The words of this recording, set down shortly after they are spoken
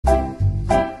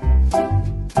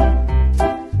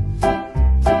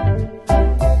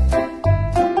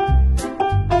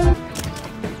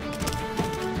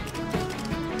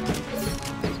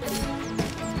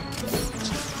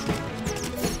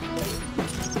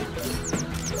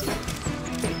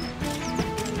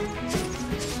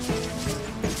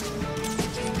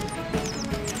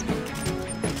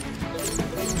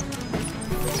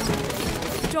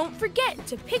forget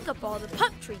to pick up all the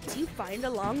pup treats you find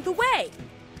along the way.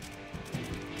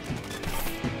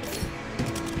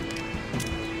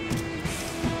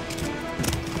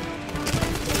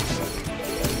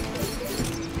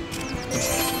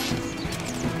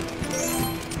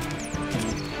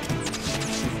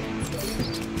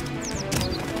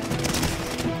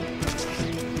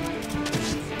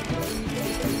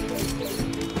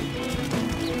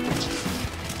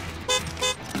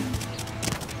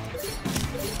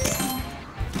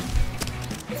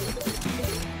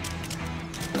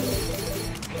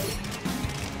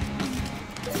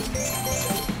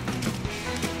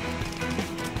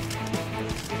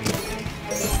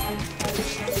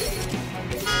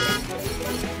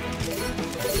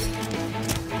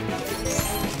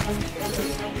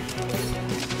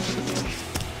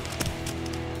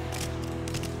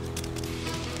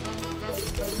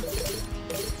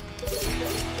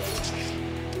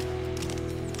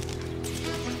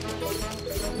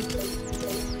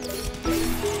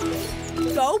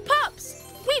 Go pups!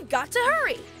 We've got to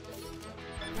hurry!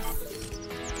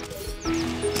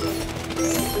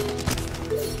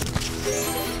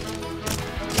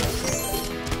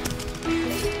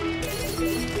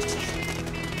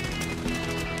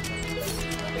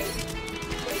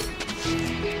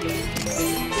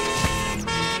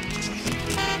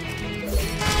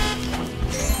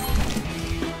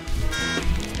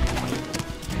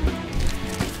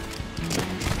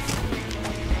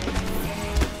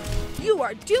 You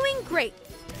are doing great!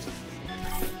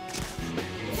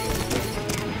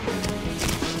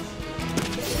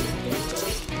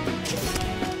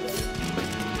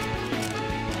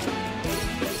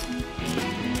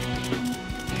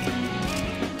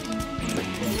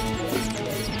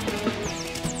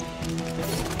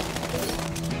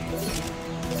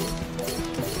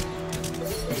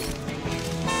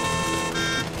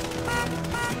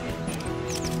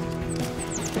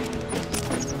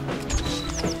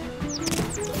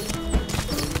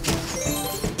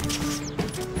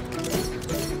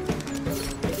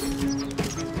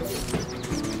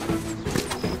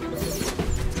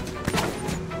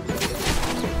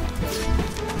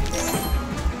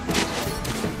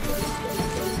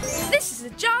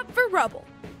 Rubble.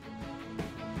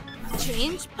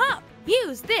 Change pup.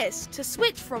 Use this to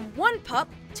switch from one pup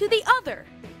to the other.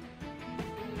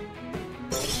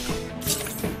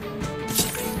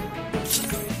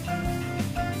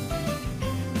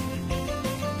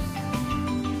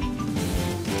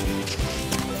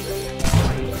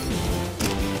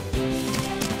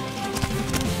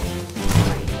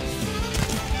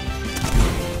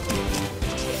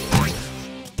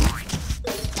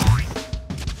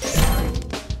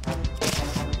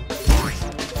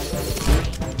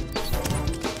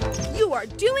 You are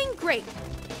doing great!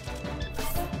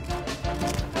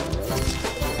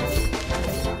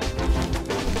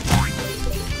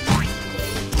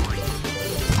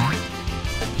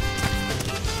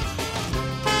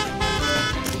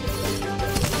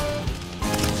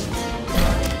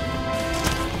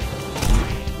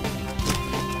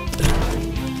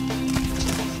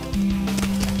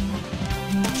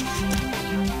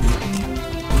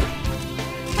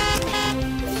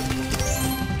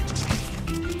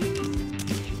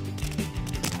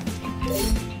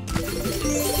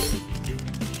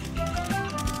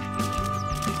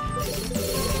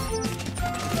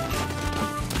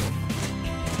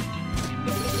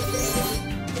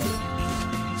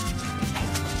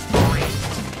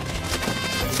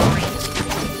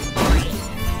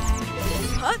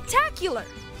 Spectacular!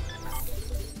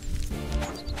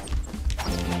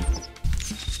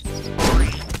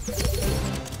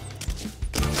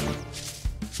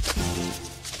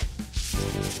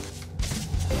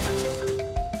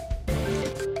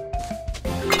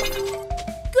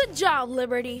 Good job,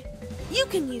 Liberty. You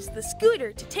can use the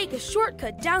scooter to take a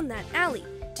shortcut down that alley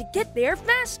to get there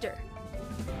faster.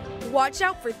 Watch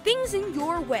out for things in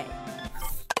your way.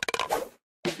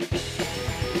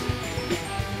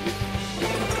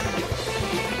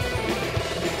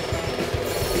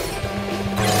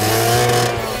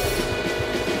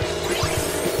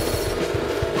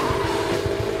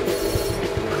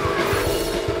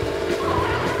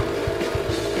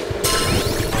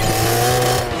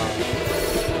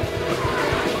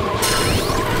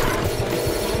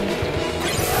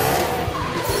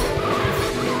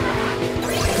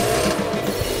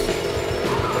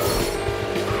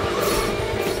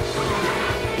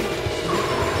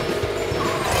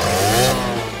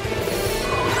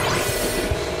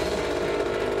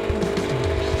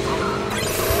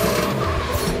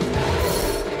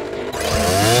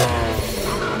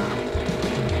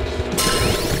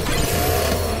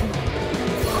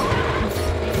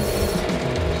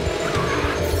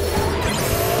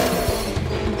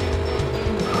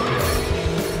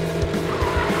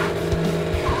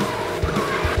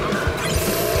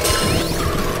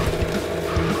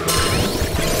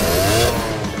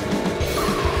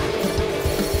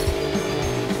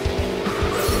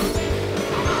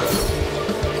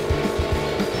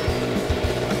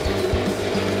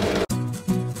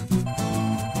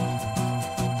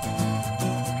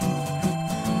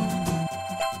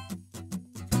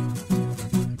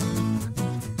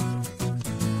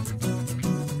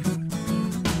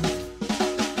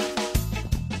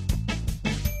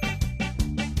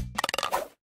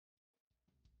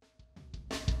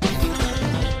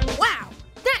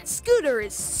 scooter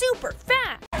is super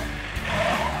fast.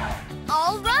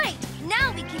 All right,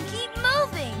 now we can keep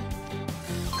moving.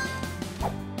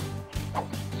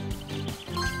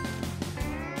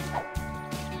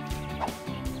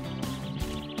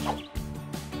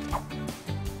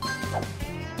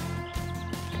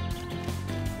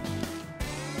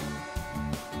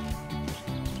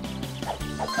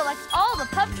 Collect all the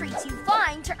pup treats you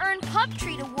find to earn pup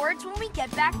treat awards when we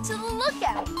get back to the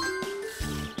lookout.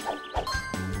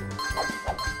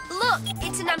 Look,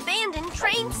 it's an abandoned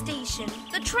train station.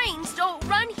 The trains don't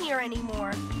run here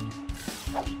anymore.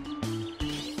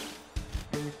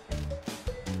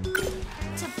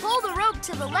 To pull the rope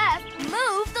to the left,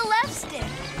 move the left stick.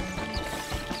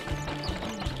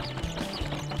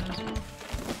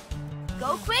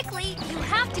 Go quickly. You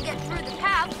have to get through the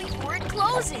path before it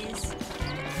closes.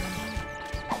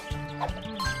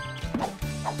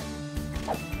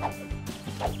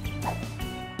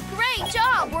 Great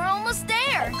job! We're almost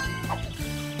there!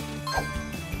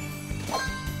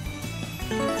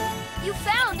 You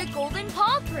found a golden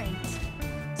paw print.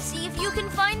 See if you can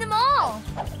find them all.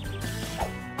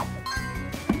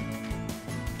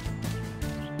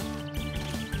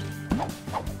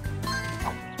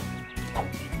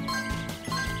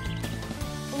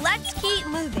 Let's keep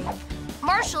moving.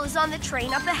 Marshall is on the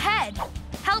train up ahead.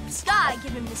 Help Sky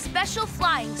give him the special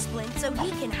flying splint so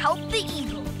he can help the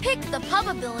eagle. Pick the pup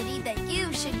ability that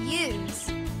you should use.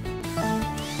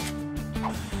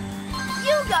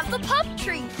 You got the pup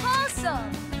treat!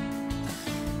 Awesome!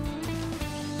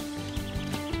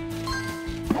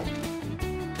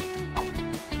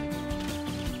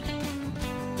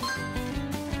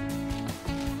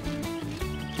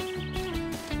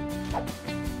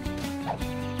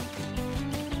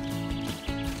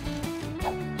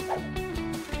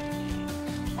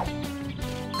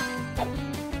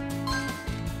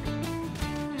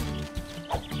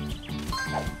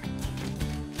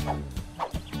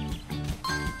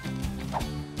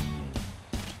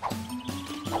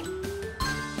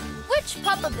 Which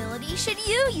pup ability should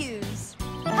you use?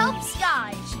 Help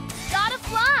Sky. She's gotta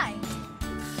fly.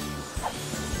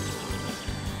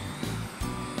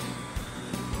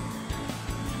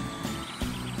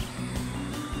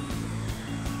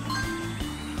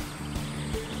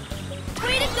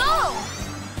 Way to go!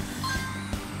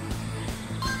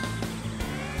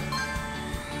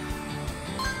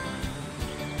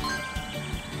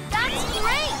 That's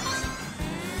great!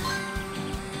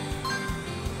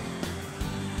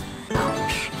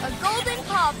 A golden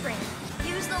paw print.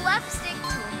 Use the left stick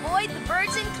to avoid the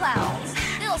birds and clouds.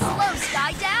 They'll slow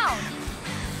Sky down.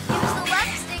 Use the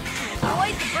left stick to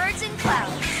avoid the birds and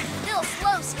clouds. They'll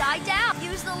slow Sky down.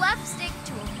 Use the left stick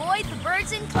to avoid the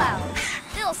birds and clouds.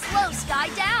 They'll slow Sky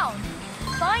down.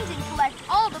 Find and collect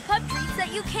all the pup treats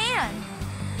that you can.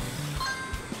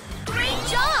 Great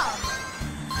job!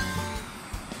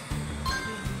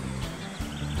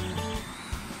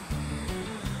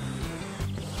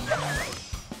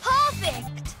 Perfect!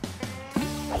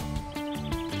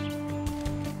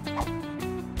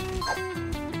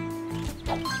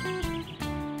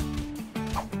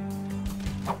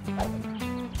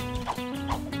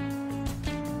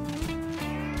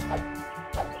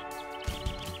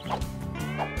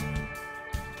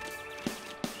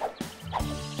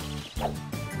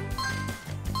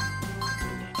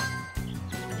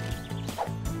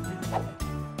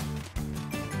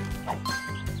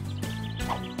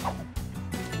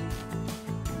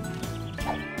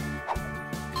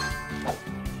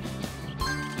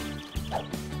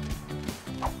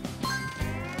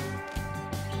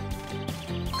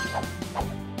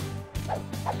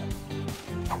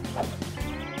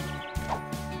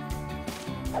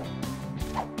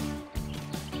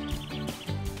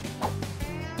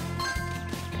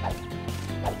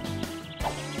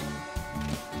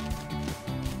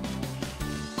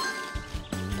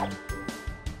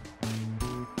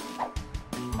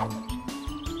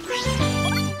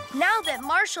 Now that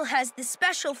Marshall has the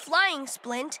special flying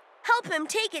splint, help him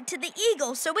take it to the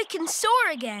eagle so it can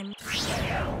soar again.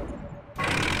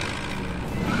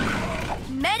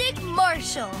 Medic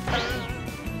Marshall.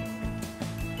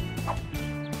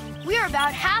 We're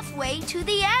about halfway to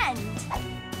the end.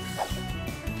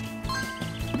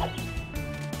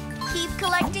 Keep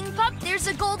collecting pup. There's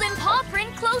a golden paw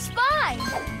print close by.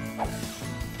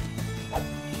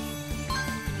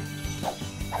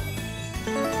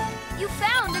 You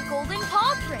found a golden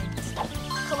paw print.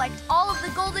 Collect all of the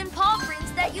golden paw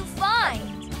prints that you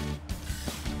find.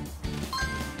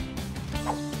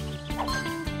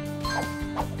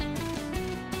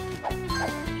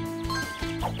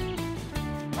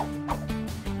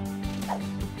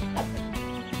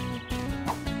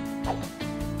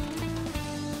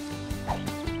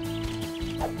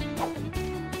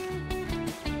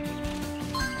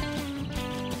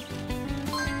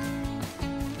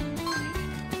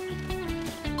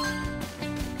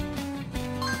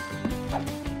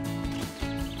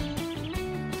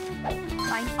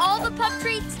 all the pup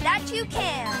treats that you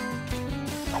can.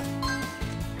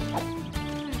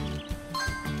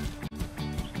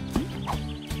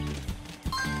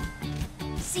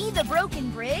 See the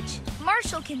broken bridge?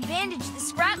 Marshall can bandage the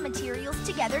scrap materials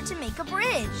together to make a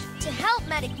bridge. To help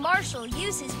Medic Marshall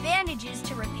use his bandages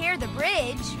to repair the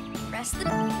bridge, press the...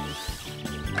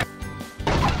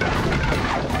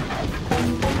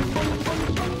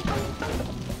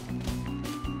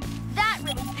 That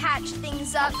really patched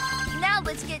things up. Now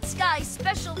let's get Sky's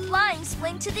special flying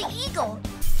sling to the eagle.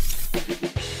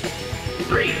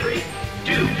 3,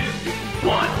 2,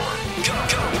 1,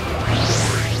 go!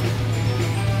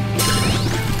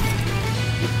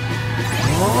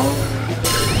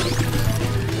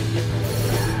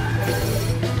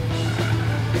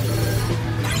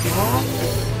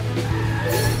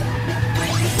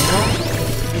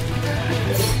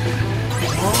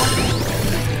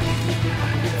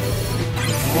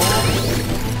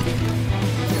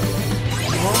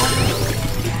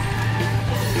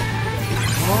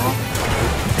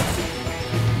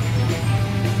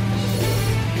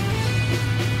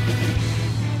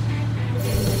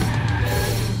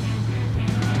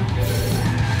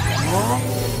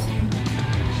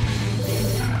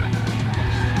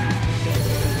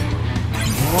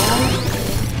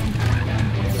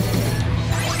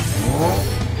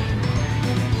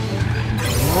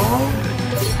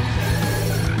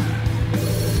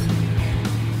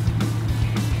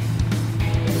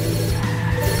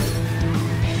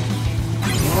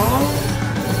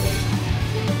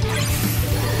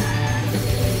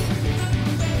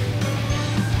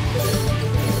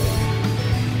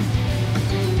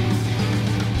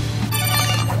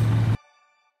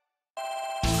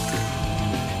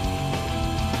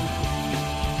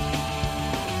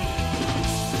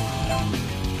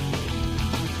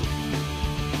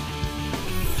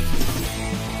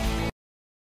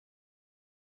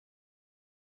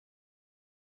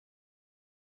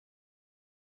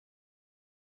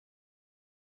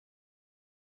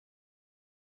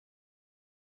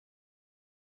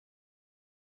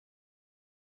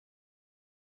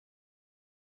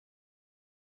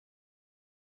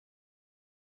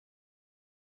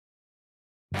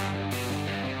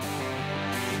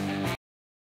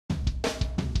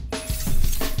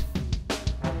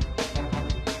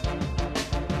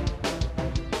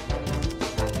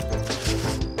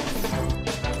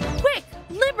 Quick,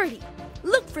 Liberty!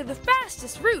 Look for the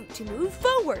fastest route to move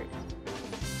forward.